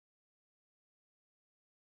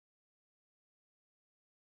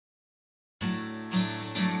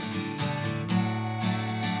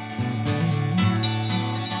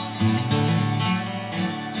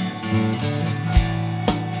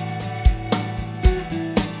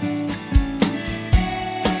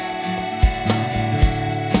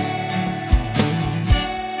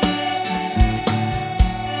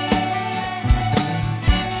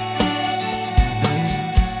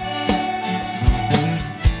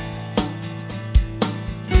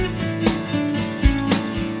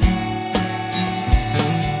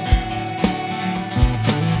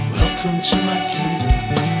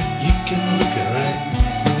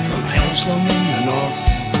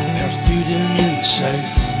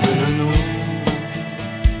south, and I know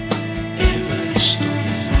every stone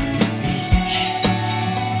on the beach.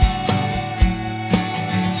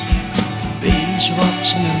 Bays,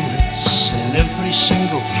 rocks and inlets, and every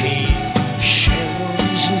single cave,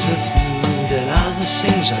 shells and driftwood and other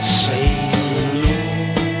things I'd say. And I know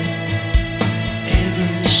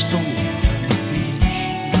every stone on the beach.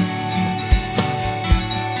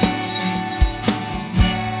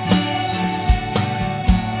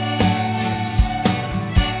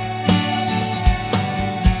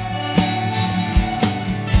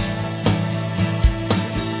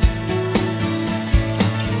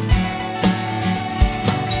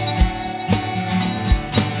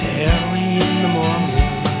 Early in the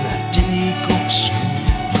morning, I didn't go to school,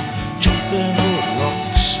 jumping over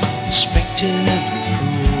rocks, inspecting every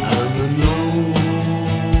pool. And I know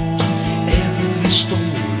every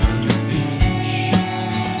stone on the beach.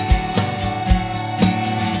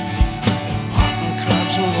 Hunting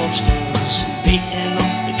crabs and lobsters and baiting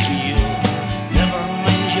up the creel. Never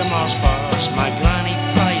mind your Mars bars, my granny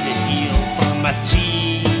fried an eel for my tea.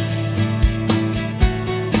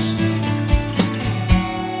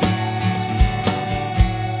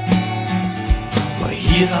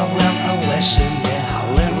 Here I learnt a lesson, yeah, I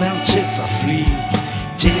learnt it for free.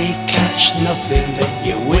 Didn't catch nothing that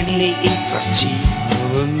you wouldn't eat for tea.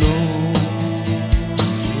 Oh, I know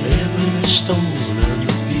every stone on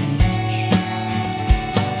the beach.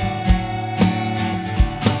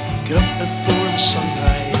 Get up before the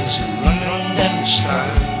sunrise and run down the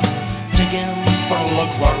strand, digging for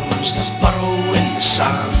lugworms that burrow in the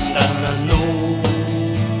sand. And I know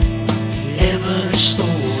every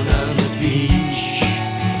stone on the beach.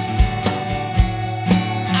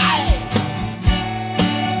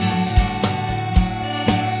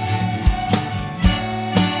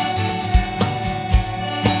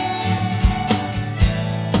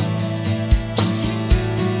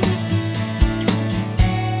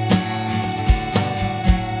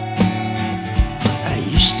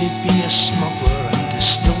 To be a smuggler and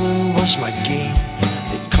distilling was my game.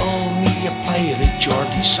 They'd call me a pirate,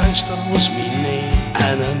 Geordie Sangster was my name.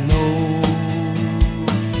 And I know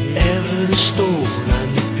every stone on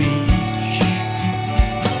the beach.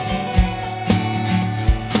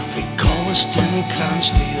 For Collieston and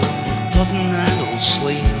Cransdale were Duddon and old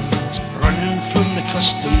slaves, running from the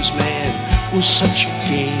customs men was such a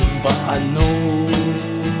game. But I know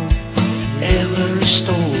every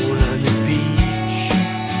stone on the beach.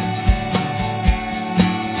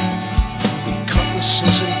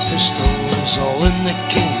 And pistols, all in the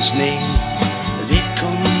king's name. They'd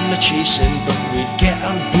come a-chasing, but we'd get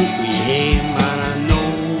our boot we aim. And I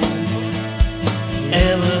know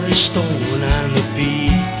every stone on the beach.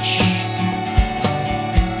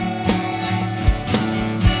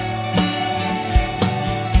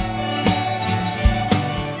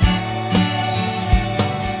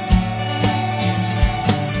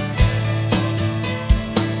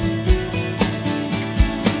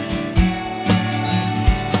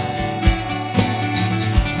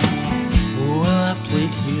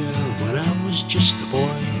 Just a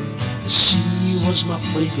boy, the sea was my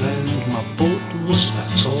playground, my boat was my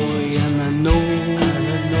toy. And I know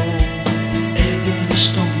every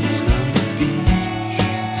stone on the beach.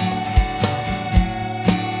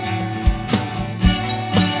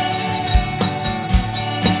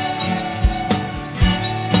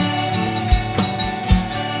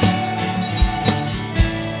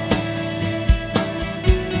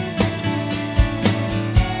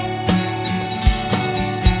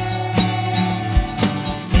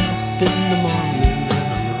 In the morning and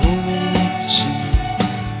I'm rowing out to sea.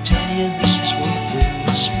 Tell you this is one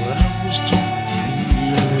place where I was totally free.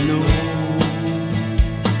 And I know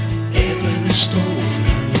every stone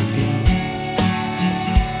on the beach.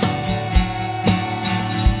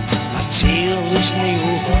 My tale isn't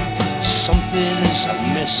over, something is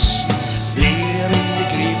amiss. There in the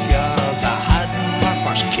graveyard I had my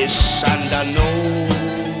first kiss. And I know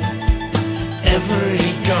every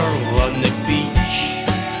girl on the beach.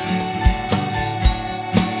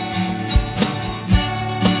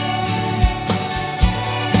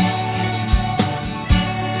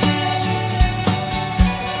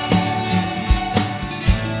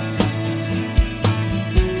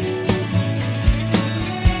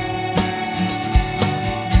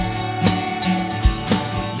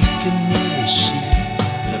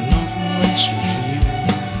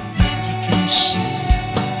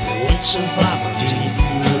 Of Aberdeen,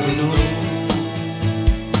 I know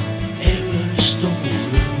every stone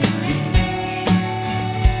on the beach.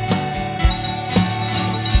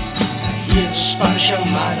 I hear the Spanish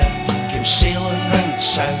Armada came sailing round the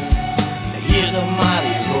sound. I hear the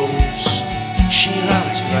Mary Rose she ran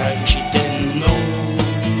its crowd.